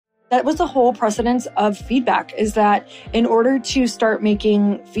That was the whole precedence of feedback, is that in order to start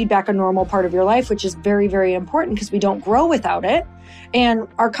making feedback a normal part of your life, which is very, very important because we don't grow without it, and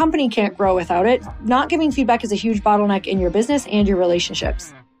our company can't grow without it, not giving feedback is a huge bottleneck in your business and your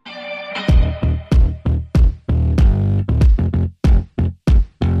relationships.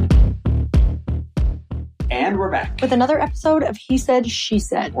 And we're back with another episode of He Said, She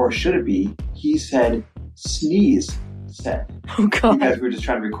Said. Or should it be, He Said, Sneeze Said. Oh, God. You guys were just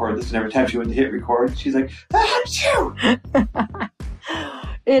trying to record this, and every time she went to hit record, she's like, achoo!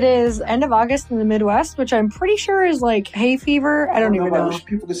 It is end of August in the Midwest, which I'm pretty sure is like hay fever. I don't even know. I wish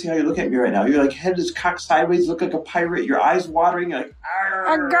people could see how you look at me right now. Your head is cocked sideways, look like a pirate, your eyes watering, you're like,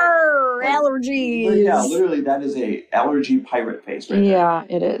 arr! Allergies. Yeah, literally, that is a allergy pirate face right there. Yeah,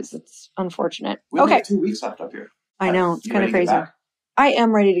 it is. It's unfortunate. We only have 2 weeks left up here. I know. It's kind of crazy. I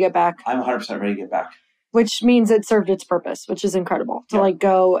am ready to get back. I'm 100% ready to get back. Which means it served its purpose, which is incredible. To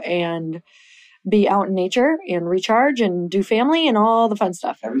go and be out in nature and recharge and do family and all the fun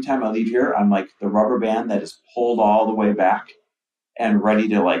stuff. Every time I leave here, I'm like the rubber band that is pulled all the way back and ready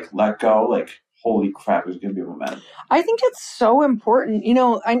to let go. Holy crap, there's going to be momentum. I think it's so important.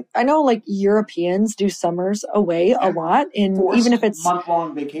 I know Europeans do summers away a lot. And even if it's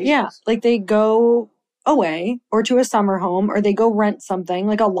month-long vacations. Yeah, they go away or to a summer home or they go rent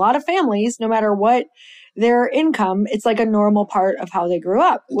something. A lot of families, no matter what their income, it's a normal part of how they grew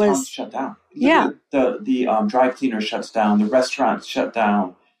up. The town's shut down. Yeah. The dry cleaner shuts down. The restaurants shut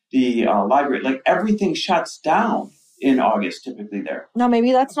down. The library, everything shuts down in August typically there. Now,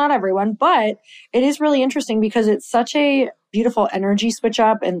 maybe that's not everyone, but it is really interesting because it's such a beautiful energy switch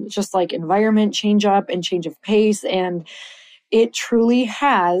up and just environment change up and change of pace. And it truly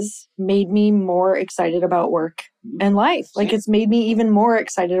has made me more excited about work and life. It's made me even more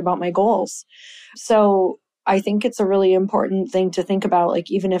excited about my goals. So I think it's a really important thing to think about,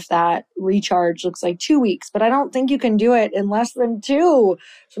 even if that recharge looks like 2 weeks, but I don't think you can do it in less than 2.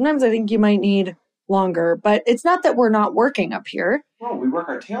 Sometimes I think you might need longer, but it's not that we're not working up here. No, we work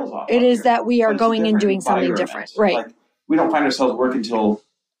our tails off. It is that we are going and doing something different. Right. We don't find ourselves working until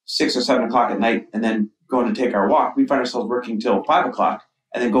 6 or 7 o'clock at night and then going to take our walk. We find ourselves working till 5 o'clock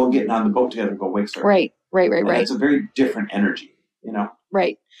and then going getting on the boat together and go wake surf. Right. It's a very different energy,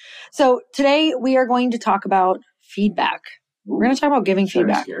 Right. So today we are going to talk about feedback. We're going to talk about giving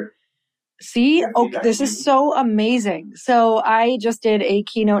feedback. See? This is so amazing. So I just did a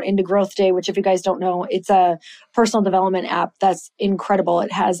keynote into Growth Day, which if you guys don't know, it's a personal development app that's incredible.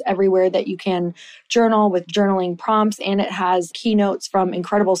 It has everywhere that you can journal with journaling prompts, and it has keynotes from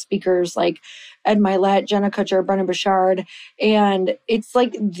incredible speakers like Ed Mylett, Jenna Kutcher, Brendan Burchard. And it's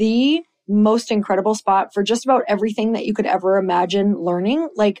the most incredible spot for just about everything that you could ever imagine learning,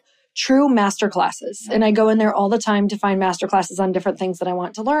 true masterclasses. And I go in there all the time to find masterclasses on different things that I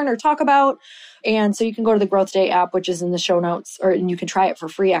want to learn or talk about. And so you can go to the Growth Day app, which is in the show notes, and you can try it for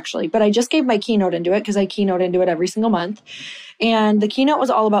free actually. But I just gave my keynote into it because I keynote into it every single month. And the keynote was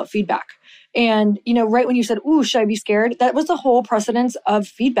all about feedback. And, right when you said, ooh, should I be scared? That was the whole precedence of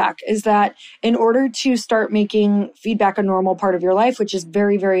feedback, is that in order to start making feedback a normal part of your life, which is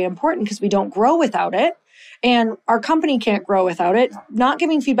very, very important because we don't grow without it, and our company can't grow without it, not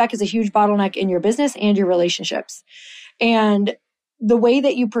giving feedback is a huge bottleneck in your business and your relationships. And the way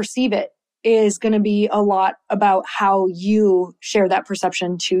that you perceive it is going to be a lot about how you share that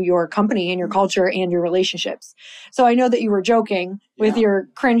perception to your company and your culture and your relationships. So I know that you were joking with your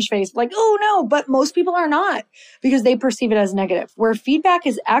cringe face, oh no, but most people are not, because they perceive it as negative, where feedback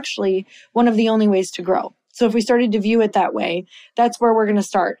is actually one of the only ways to grow. So if we started to view it that way, that's where we're going to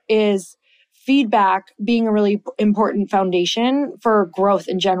start, is feedback being a really important foundation for growth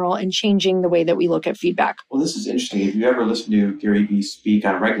in general and changing the way that we look at feedback. Well, this is interesting. If you ever listen to Gary Vee speak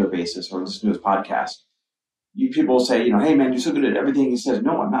on a regular basis or listen to his podcast, people will say, hey man, you're so good at everything. He says,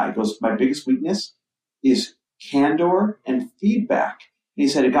 no, I'm not. He goes, my biggest weakness is candor and feedback. And he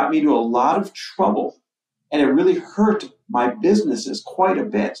said, it got me into a lot of trouble and it really hurt my businesses quite a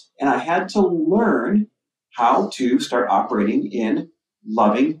bit. And I had to learn how to start operating in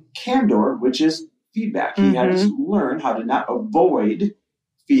loving candor, which is feedback. He had to learn how to not avoid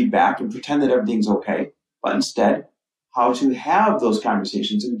feedback and pretend that everything's okay, but instead how to have those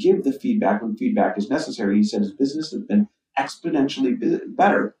conversations and give the feedback when feedback is necessary. He said his business has been exponentially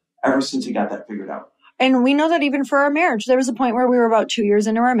better ever since he got that figured out. And we know that even for our marriage, there was a point where we were about 2 years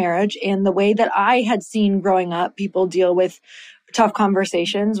into our marriage, and the way that I had seen growing up people deal with tough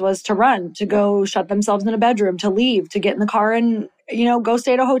conversations was to run, to go shut themselves in a bedroom, to leave, to get in the car and, go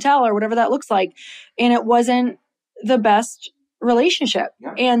stay at a hotel or whatever that looks like. And it wasn't the best relationship.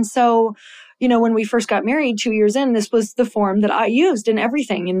 Yeah. And so, when we first got married 2 years in, this was the form that I used in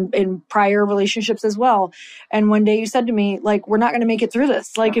everything, in prior relationships as well. And one day you said to me, like, we're not going to make it through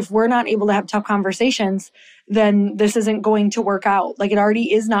this. Like, if we're not able to have tough conversations, then this isn't going to work out. Like, it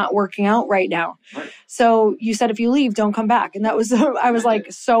already is not working out right now. Right. So you said, if you leave, don't come back. And that was, I was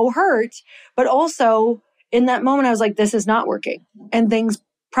like so hurt, but also in that moment, I was like, this is not working. And things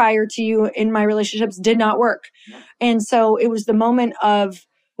prior to you in my relationships did not work. And so it was the moment of,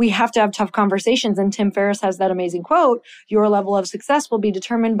 we have to have tough conversations. And Tim Ferriss has that amazing quote, your level of success will be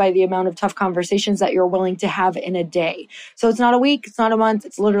determined by the amount of tough conversations that you're willing to have in a day. So it's not a week, it's not a month,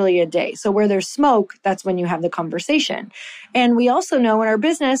 it's literally a day. So where there's smoke, that's when you have the conversation. And we also know in our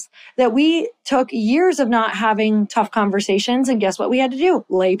business that we took years of not having tough conversations. And guess what we had to do?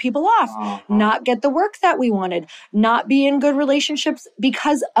 Lay people off, not get the work that we wanted, not be in good relationships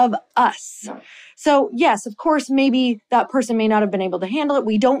because of us. Yeah. So yes, of course, maybe that person may not have been able to handle it.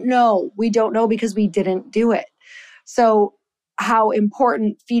 We don't know. We don't know because we didn't do it. So how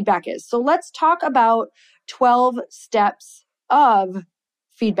important feedback is. So let's talk about 12 steps of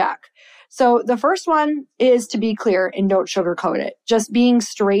feedback. So the first one is to be clear and don't sugarcoat it. Just being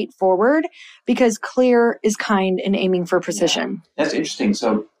straightforward, because clear is kind and aiming for precision. Yeah. That's interesting.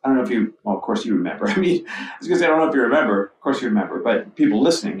 So I don't know if of course you remember. I was going to say, I don't know if you remember. Of course you remember. But people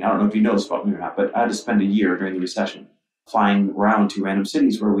listening, I don't know if you know this about me or not, but I had to spend a year during the recession flying around to random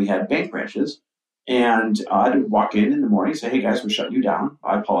cities where we had bank branches. And I'd walk in the morning and say, hey guys, we're shutting you down.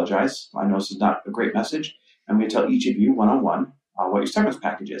 I apologize. I know this is not a great message. I'm going to tell each of you one-on-one what your severance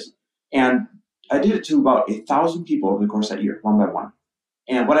package is. And I did it to about 1,000 people over the course of that year, one by one.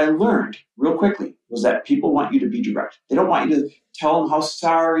 And what I learned real quickly was that people want you to be direct. They don't want you to tell them how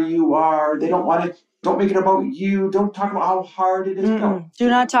sorry you are. They don't make it about you. Don't talk about how hard it is. No. Do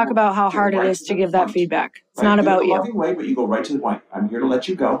not talk about how hard it is to give that feedback. It's not about you. Loving way, but you go right to the point. I'm here to let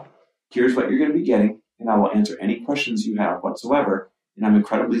you go. Here's what you're going to be getting, and I will answer any questions you have whatsoever. And I'm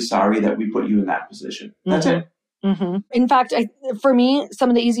incredibly sorry that we put you in that position. That's it. Mm-hmm. In fact, for me, some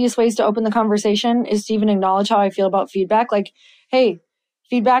of the easiest ways to open the conversation is to even acknowledge how I feel about feedback. Like, hey,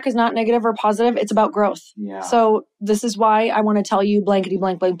 feedback is not negative or positive. It's about growth. Yeah. So this is why I want to tell you blankety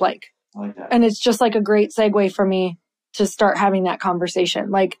blank, blank, blank. I like that. And it's just like a great segue for me to start having that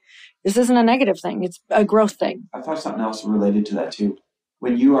conversation. Like, this isn't a negative thing. It's a growth thing. I thought something else related to that too.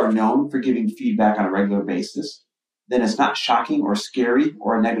 When you are known for giving feedback on a regular basis, then it's not shocking or scary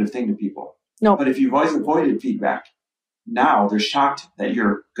or a negative thing to people. No. But if you've always avoided feedback, now they're shocked that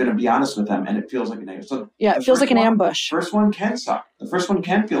you're going to be honest with them, and it feels like a negative. So yeah, it feels like an ambush. First one can suck. The first one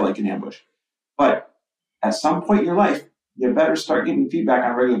can feel like an ambush. But at some point in your life, you better start giving feedback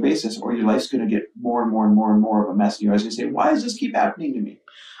on a regular basis, or your life's going to get more and more and more and more of a mess. And you're always going to say, why does this keep happening to me?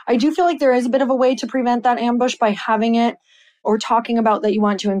 I do feel like there is a bit of a way to prevent that ambush by having it or talking about that you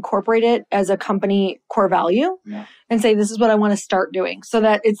want to incorporate it as a company core value and say, this is what I want to start doing, so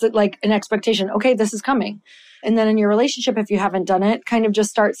that it's like an expectation. Okay, this is coming. And then in your relationship, if you haven't done it, kind of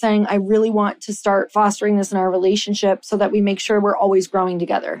just start saying, I really want to start fostering this in our relationship so that we make sure we're always growing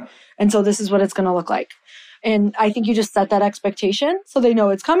together. And so this is what it's going to look like. And I think you just set that expectation so they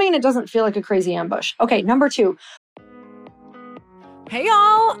know it's coming and it doesn't feel like a crazy ambush. Okay, number 2. Hey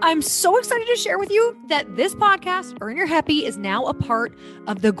y'all, I'm so excited to share with you that this podcast, Earn Your Happy, is now a part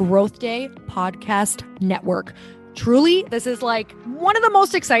of the Growth Day Podcast Network. Truly, this is like one of the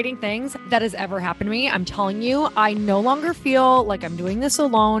most exciting things that has ever happened to me. I'm telling you, I no longer feel like I'm doing this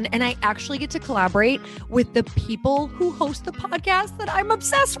alone, and I actually get to collaborate with the people who host the podcast that I'm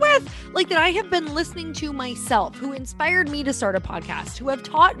obsessed with, like that I have been listening to myself, who inspired me to start a podcast, who have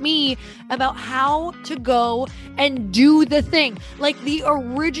taught me about how to go and do the thing, like the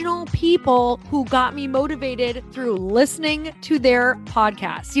original people who got me motivated through listening to their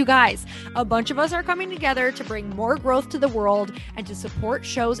podcasts. You guys, a bunch of us are coming together to bring more growth to the world and to support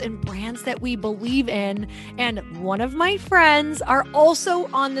shows and brands that we believe in. And one of my friends are also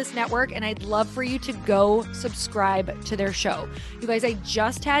on this network, and I'd love for you to go subscribe to their show. You guys, I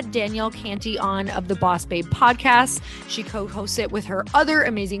just had Danielle Canty on of the Boss Babe podcast. She co-hosts it with her other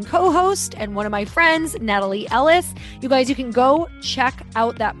amazing co-host and one of my friends, Natalie Ellis. You guys, you can go check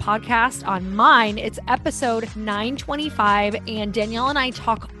out that podcast on mine. It's episode 925, and Danielle and I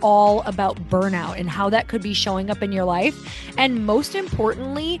talk all about burnout and how that could be showing up in your life, and most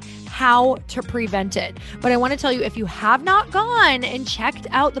importantly, how to prevent it. But I want to tell you, if you have not gone and checked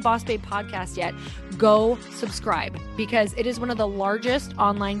out the Boss Babe podcast yet, go subscribe, because it is one of the largest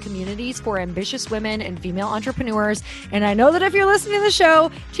online communities for ambitious women and female entrepreneurs. And I know that if you're listening to the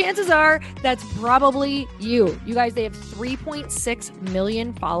show, chances are that's probably you. You guys, they have 3.6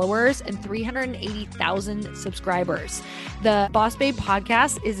 million followers and 380,000 subscribers. The Boss Babe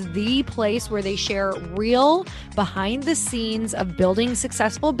podcast is the place where they share real behind the scenes of building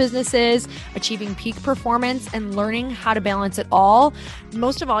successful businesses, achieving peak performance, and learning how to balance it all.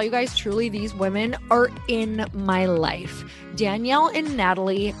 Most of all, you guys, truly, these women are in my life. Danielle and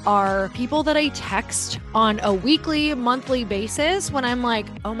Natalie are people that I text on a weekly, monthly basis when I'm like,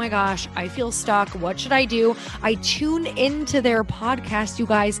 oh my gosh, I feel stuck. What should I do? I tune into their podcast, you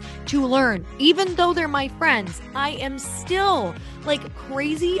guys, to learn. Even though they're my friends, I am still like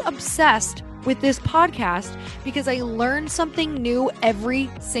crazy obsessed with this podcast because I learn something new every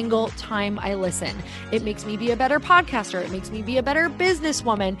single time I listen. It makes me be a better podcaster. It makes me be a better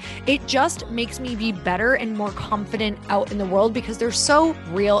businesswoman. It just makes me be better and more confident out in the world because they're so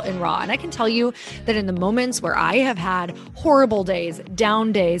real and raw. And I can tell you that in the moments where I have had horrible days,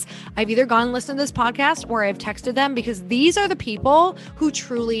 down days, I've either gone and listened to this podcast or I've texted them, because these are the people who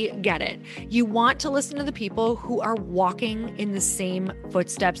truly get it. You want to listen to the people who are walking in the same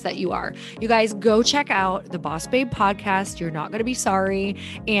footsteps that you are. You guys, go check out the Boss Babe podcast. You're not going to be sorry.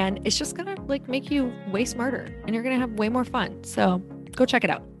 And it's just going to like make you way smarter and you're going to have way more fun. So go check it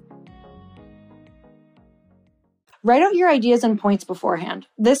out. Write out your ideas and points beforehand.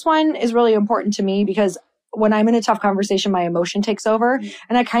 This one is really important to me because when I'm in a tough conversation, my emotion takes over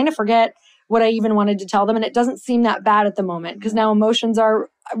and I kind of forget what I even wanted to tell them. And it doesn't seem that bad at the moment because now emotions are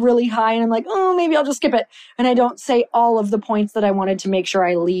really high and I'm like, oh, maybe I'll just skip it. And I don't say all of the points that I wanted to make sure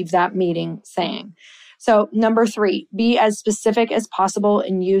I leave that meeting saying. So number 3, be as specific as possible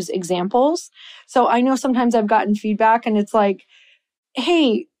and use examples. So I know sometimes I've gotten feedback and it's like,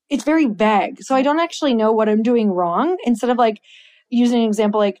 hey, it's very vague. So I don't actually know what I'm doing wrong. Instead of like using an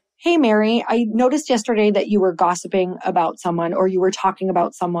example like, hey, Mary, I noticed yesterday that you were gossiping about someone or you were talking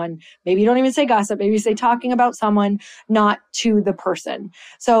about someone. Maybe you don't even say gossip. Maybe you say talking about someone, not to the person.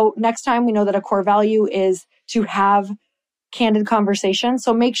 So next time we know that a core value is to have candid conversation.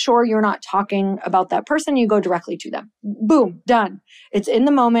 So make sure you're not talking about that person. You go directly to them. Boom, done. It's in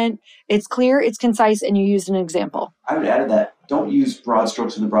the moment. It's clear, it's concise, and you use an example. I would add to that, don't use broad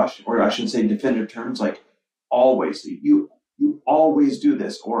strokes in the brush, or I should say definitive terms like always. You always do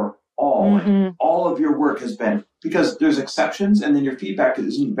this, or all of your work has been, because there's exceptions and then your feedback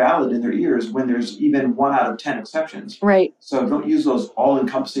isn't valid in their ears when there's even 1 out of 10 exceptions. Right. So don't use those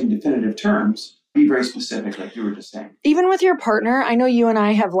all-encompassing definitive terms. Be very specific, like you were just saying. Even with your partner, I know you and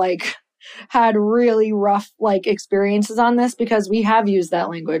I have like had really rough like experiences on this because we have used that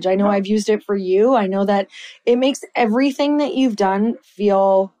language. I know I've used it for you. I know that it makes everything that you've done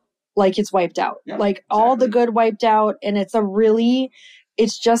feel like it's wiped out. Like exactly. All the good wiped out. And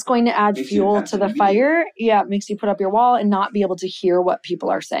it's just going to add fuel to the fire. Yeah, it makes you put up your wall and not be able to hear what people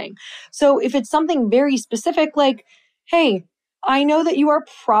are saying. So if it's something very specific, like, hey, I know that you are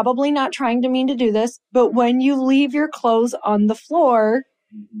probably not trying to mean to do this, but when you leave your clothes on the floor,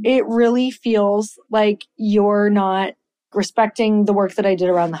 it really feels like you're not respecting the work that I did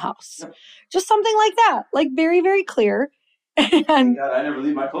around the house. Yep. Just something like that, like very, very clear. And God, I never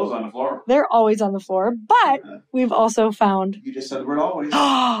leave my clothes on the floor. They're always on the floor, but we've also found... You just said the word always.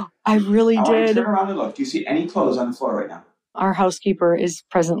 I really did. Turn around and look. Do you see any clothes on the floor right now? Our housekeeper is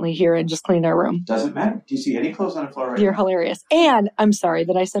presently here and just cleaned our room. Doesn't matter. Do you see any clothes on the floor right now? You're hilarious. And I'm sorry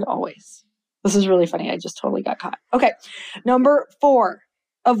that I said always. This is really funny. I just totally got caught. Okay. Number 4,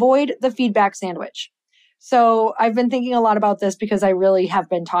 avoid the feedback sandwich. So I've been thinking a lot about this because I really have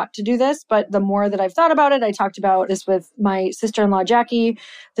been taught to do this. But the more that I've thought about it, I talked about this with my sister-in-law, Jackie,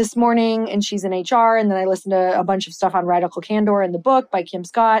 this morning, and she's in HR. And then I listened to a bunch of stuff on Radical Candor in the book by Kim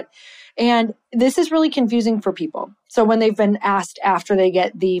Scott. And this is really confusing for people. So when they've been asked after they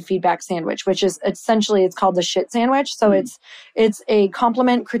get the feedback sandwich, which is essentially, it's called the shit sandwich. So it's a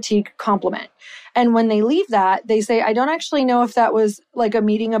compliment, critique, compliment. And when they leave that, they say, I don't actually know if that was like a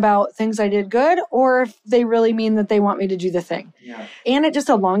meeting about things I did good or if they really mean that they want me to do the thing. Yeah. And it just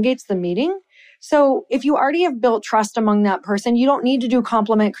elongates the meeting. So if you already have built trust among that person, you don't need to do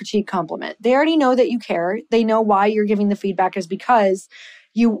compliment, critique, compliment. They already know that you care. They know why you're giving the feedback is because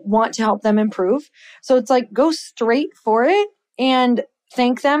you want to help them improve. So it's like, go straight for it and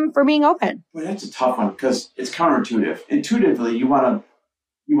thank them for being open. Well, that's a tough one because it's counterintuitive. Intuitively, you want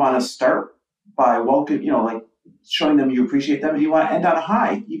to start by welcome, like showing them you appreciate them, and you want to end on a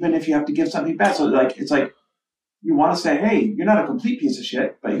high, even if you have to give something back. So it's like you want to say, hey, you're not a complete piece of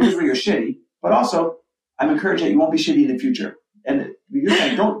shit, but here's where you're shitty. But also, I'm encouraged that you won't be shitty in the future. And you're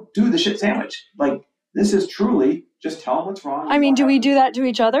saying, don't do the shit sandwich. Like, this is truly just tell them what's wrong. I mean, do we do that to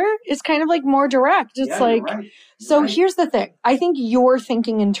each other? It's kind of like more direct. It's like, right. So here's the thing. I think you're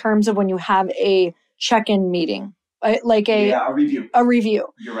thinking in terms of when you have a check-in meeting, like a review. A review.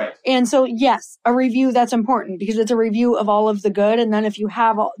 You're right. And so, yes, a review, that's important because it's a review of all of the good. And then if you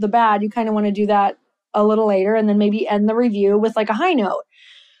have the bad, you kind of want to do that a little later and then maybe end the review with like a high note.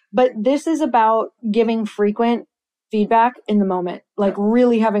 But this is about giving frequent feedback in the moment, like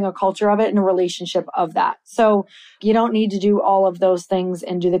really having a culture of it and a relationship of that. So you don't need to do all of those things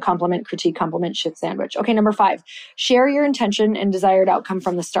and do the compliment, critique, compliment, shit sandwich. Okay, number 5, share your intention and desired outcome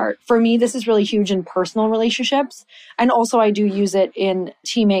from the start. For me, this is really huge in personal relationships. And also I do use it in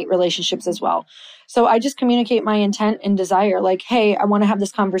teammate relationships as well. So I just communicate my intent and desire, like, hey, I want to have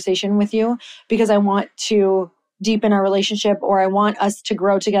this conversation with you because I want to deepen our relationship, or I want us to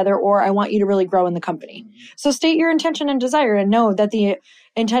grow together, or I want you to really grow in the company. So state your intention and desire and know that the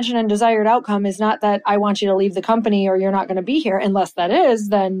intention and desired outcome is not that I want you to leave the company or you're not going to be here. Unless that is,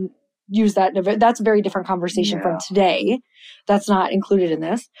 then use that. That's a very different conversation from today. That's not included in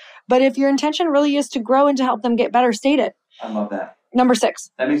this. But if your intention really is to grow and to help them get better, state it. I love that. Number 6.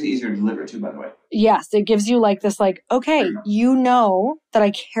 That makes it easier to deliver too, by the way. Yes, it gives you like this, like, okay, you know that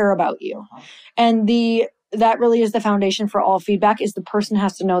I care about you. And that really is the foundation for all feedback, is the person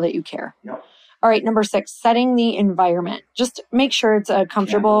has to know that you care. Yep. All right, number 6, setting the environment. Just make sure it's a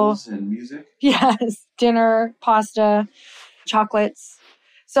comfortable. Candles and music. Yes, dinner, pasta, chocolates.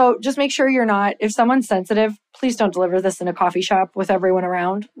 So just make sure you're not, if someone's sensitive, please don't deliver this in a coffee shop with everyone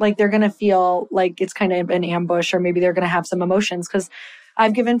around. Like they're going to feel like it's kind of an ambush, or maybe they're going to have some emotions, because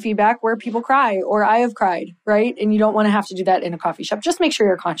I've given feedback where people cry, or I have cried, right? And you don't want to have to do that in a coffee shop. Just make sure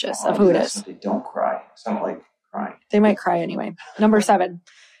you're conscious of who it is. They don't cry. It's not like crying. They might cry anyway. Number 7,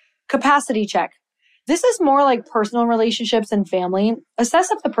 capacity check. This is more like personal relationships and family.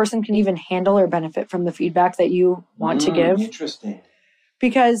 Assess if the person can even handle or benefit from the feedback that you want to give. Interesting.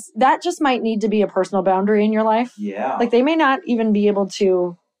 Because that just might need to be a personal boundary in your life. Yeah. Like they may not even be able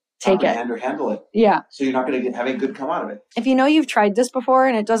to take it. Or handle it. Yeah. So you're not going to have any good come out of it. If you know you've tried this before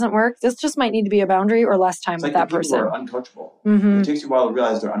and it doesn't work, this just might need to be a boundary or less time with that person. People are uncoachable. Mm-hmm. It takes you a while to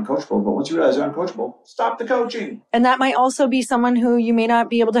realize they're uncoachable, but once you realize they're uncoachable, stop the coaching. And that might also be someone who you may not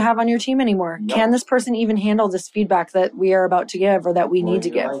be able to have on your team anymore. Yep. Can this person even handle this feedback that we are about to give or that we need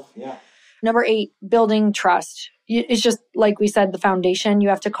to give? Yeah. Number 8, building trust. It's just like we said, the foundation. You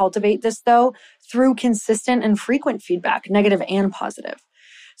have to cultivate this though through consistent and frequent feedback, negative and positive.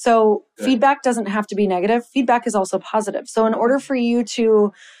 So feedback doesn't have to be negative. Feedback is also positive. So in order for you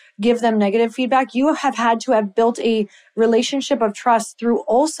to give them negative feedback, you have had to have built a relationship of trust through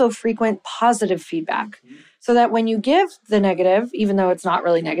also frequent positive feedback. So that when you give the negative, even though it's not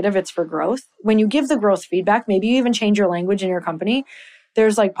really negative, it's for growth. When you give the growth feedback, maybe you even change your language in your company.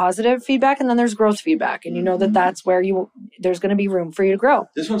 There's like positive feedback and then there's growth feedback. And you know that that's where there's going to be room for you to grow.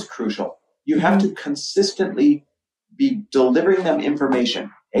 This one's crucial. You have to consistently be delivering them information,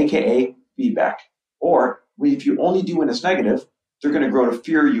 aka feedback. Or if you only do when it's negative, they're going to grow to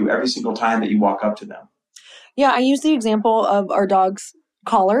fear you every single time that you walk up to them. Yeah, I use the example of our dog's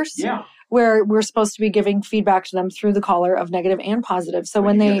collars. Yeah. Where we're supposed to be giving feedback to them through the collar of negative and positive. So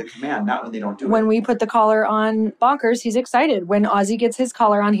when they give the command, not when they don't do it. When we put the collar on Bonkers, he's excited. When Ozzy gets his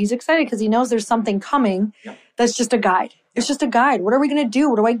collar on, he's excited because he knows there's something coming. Yep. That's just a guide. It's just a guide. What are we going to do?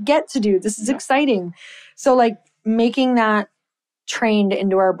 What do I get to do? This is exciting. So like making that trained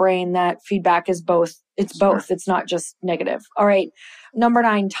into our brain that feedback is both. It's both. It's not just negative. All right. Number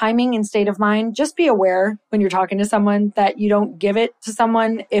 9, timing and state of mind. Just be aware when you're talking to someone that you don't give it to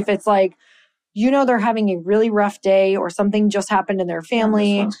someone if it's like, they're having a really rough day or something just happened in their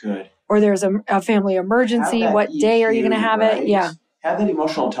family. This one's good. Or there's a family emergency. What day are you going to have it? Yeah. Have that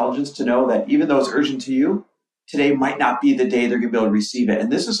emotional intelligence to know that even though it's urgent to you, today might not be the day they're going to be able to receive it.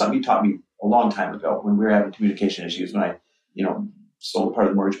 And this is something you taught me a long time ago when we were having communication issues, when I, sold part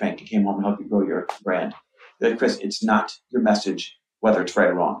of the mortgage bank and came home and helped you grow your brand. Like, Chris, it's not your message, whether it's right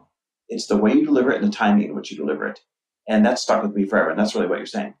or wrong. It's the way you deliver it and the timing in which you deliver it. And that's stuck with me forever. And that's really what you're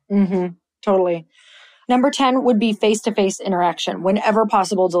saying. Mm-hmm. Totally. Number 10 would be face-to-face interaction. Whenever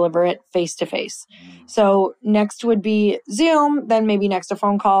possible, deliver it face-to-face. So next would be Zoom, then maybe next a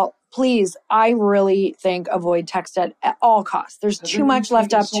phone call. Please, I really think avoid text at all costs. There's too much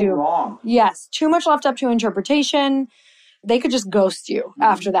left up to wrong. Yes, too much left up to interpretation. They could just ghost you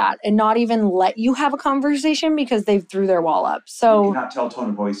after that and not even let you have a conversation because they threw their wall up. So you cannot tell tone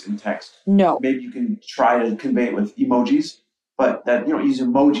of voice in text. No. Maybe you can try to convey it with emojis, but that you don't use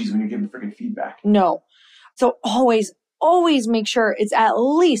emojis when you're giving freaking feedback. No. So always make sure it's at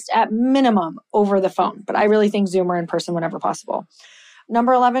least at minimum over the phone. But I really think Zoom or in person whenever possible.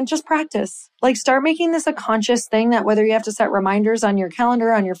 Number 11, just practice. Like start making this a conscious thing that whether you have to set reminders on your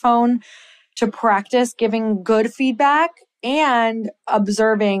calendar, on your phone, to practice giving good feedback and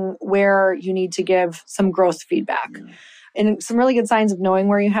observing where you need to give some growth feedback. And some really good signs of knowing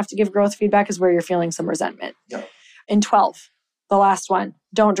where you have to give growth feedback is where you're feeling some resentment. Yep. And 12, the last one,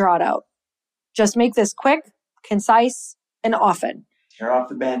 don't draw it out. Just make this quick, concise, and often. Tear off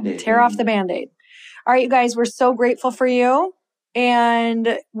the Band-Aid. Tear off the Band-Aid. All right, you guys, we're so grateful for you.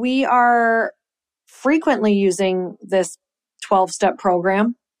 And we are frequently using this 12-step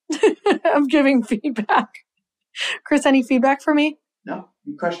program of giving feedback. Chris, any feedback for me? No,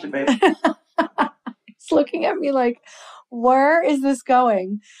 you crushed it, babe. He's looking at me like, where is this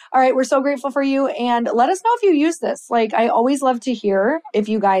going? All right, we're so grateful for you. And let us know if you use this. Like, I always love to hear if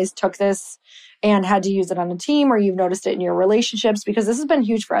you guys took this and had to use it on a team or you've noticed it in your relationships, because this has been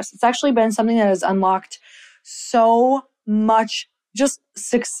huge for us. It's actually been something that has unlocked so much just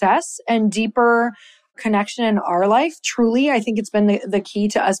success and deeper connection in our life. Truly, I think it's been the key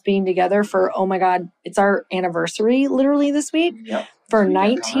to us being together for, oh my God, it's our anniversary literally this week. Yep. For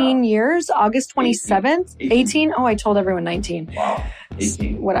 19 years, August 27th, 18. Oh, I told everyone 19. Wow.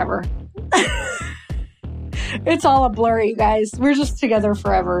 18. Whatever. It's all a blur, you guys. We're just together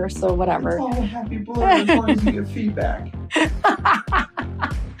forever, so whatever. It's all a happy blur as long as you get feedback.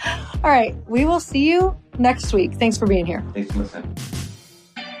 All right, we will see you next week. Thanks for being here. Thanks for listening.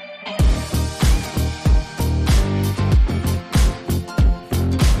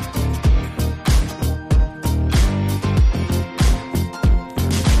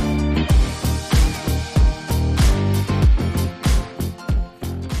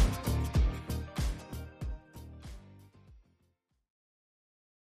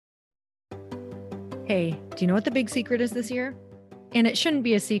 Hey, do you know what the big secret is this year? And it shouldn't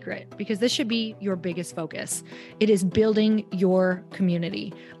be a secret because this should be your biggest focus. It is building your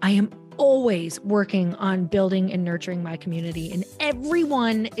community. I am always working on building and nurturing my community, and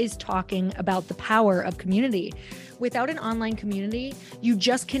everyone is talking about the power of community. Without an online community, you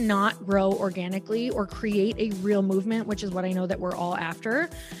just cannot grow organically or create a real movement, which is what I know that we're all after.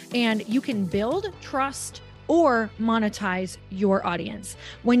 And you can build trust or monetize your audience.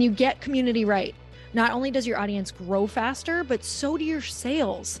 When you get community right, not only does your audience grow faster, but so do your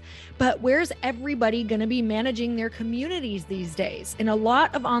sales. But where's everybody going to be managing their communities these days? And a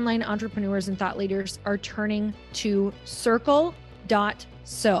lot of online entrepreneurs and thought leaders are turning to Circle.so.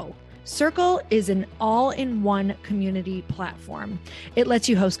 Circle is an all-in-one community platform. It lets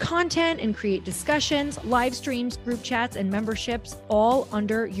you host content and create discussions, live streams, group chats, and memberships all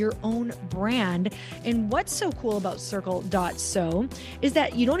under your own brand. And what's so cool about Circle.so is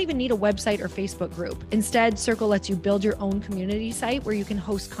that you don't even need a website or Facebook group. Instead, Circle lets you build your own community site where you can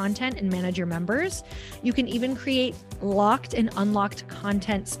host content and manage your members. You can even create locked and unlocked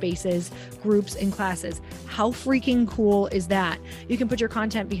content spaces, groups, and classes. How freaking cool is that? You can put your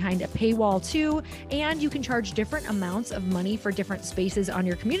content behind a paywall too, and you can charge different amounts of money for different spaces on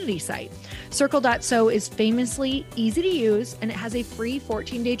your community site. Circle.so is famously easy to use, and it has a free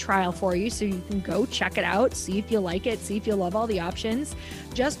 14-day trial for you, so you can go check it out, see if you like it, see if you love all the options.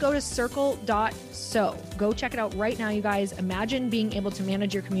 Just go to Circle.so. Go check it out right now, you guys. Imagine being able to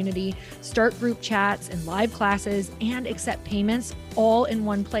manage your community, start group chats and live classes, and accept payments all in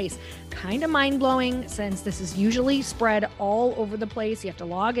one place. Kind of mind-blowing since this is usually spread all over the place. You have to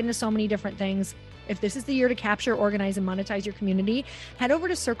log into so many different things. If this is the year to capture, organize, and monetize your community, head over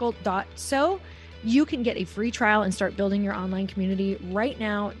to Circle.so. You can get a free trial and start building your online community right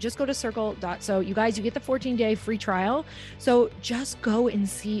now. Just go to Circle.so. You guys, you get the 14-day free trial. So just go and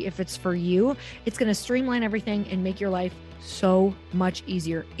see if it's for you. It's going to streamline everything and make your life so much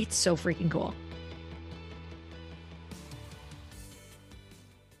easier. It's so freaking cool.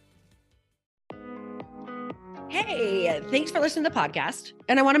 Hey, thanks for listening to the podcast.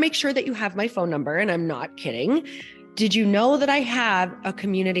 And I want to make sure that you have my phone number, and I'm not kidding. Did you know that I have a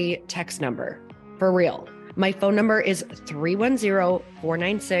community text number? For real. My phone number is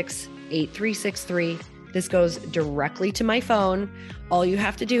 310-496-8363. This goes directly to my phone. All you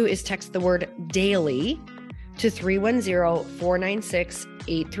have to do is text the word daily to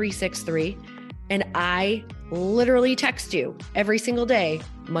 310-496-8363. And I literally text you every single day,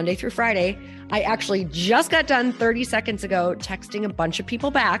 Monday through Friday. I actually just got done 30 seconds ago texting a bunch of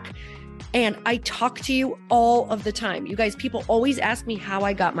people back And I talk to you all of the time. You guys, people always ask me how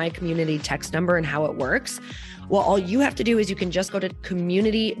I got my community text number and how it works. Well, all you have to do is you can just go to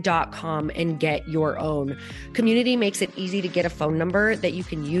community.com and get your own. Community makes it easy to get a phone number that you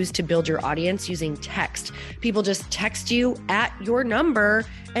can use to build your audience using text. People just text you at your number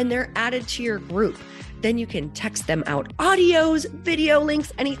and they're added to your group. Then you can text them out audios, video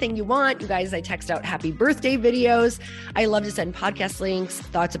links, anything you want. You guys, I text out happy birthday videos. I love to send podcast links,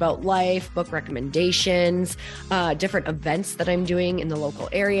 thoughts about life, book recommendations, different events that I'm doing in the local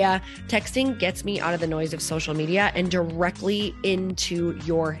area. Texting gets me out of the noise of social media and directly into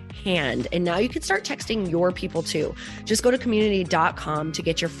your hand. And now you can start texting your people too. Just go to community.com to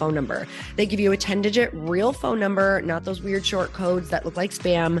get your phone number. They give you a 10-digit real phone number, not those weird short codes that look like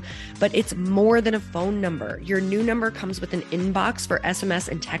spam, but it's more than a phone number. Your new number comes with an inbox for SMS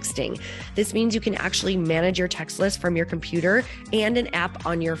and texting. This means you can actually manage your text list from your computer and an app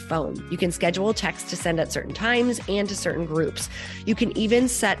on your phone. You can schedule text to send at certain times and to certain groups. You can even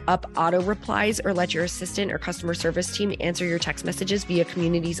set up auto replies or let your assistant or customer service team answer your text messages via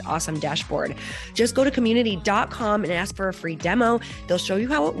Community's awesome dashboard. Just go to community.com and ask for a free demo. They'll show you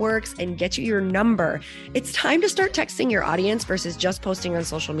how it works and get you your number. It's time to start texting your audience versus just posting on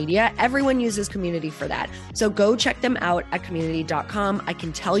social media. Everyone uses Community for that. So go check them out at community.com. I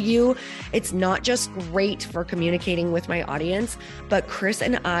can tell you it's not just great for communicating with my audience, but Chris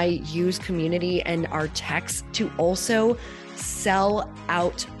and I use Community and our texts to also sell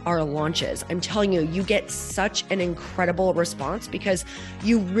out our launches. I'm telling you, you get such an incredible response because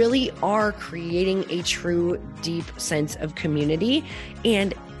you really are creating a true, deep sense of community.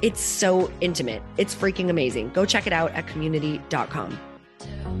 And it's so intimate. It's freaking amazing. Go check it out at community.com.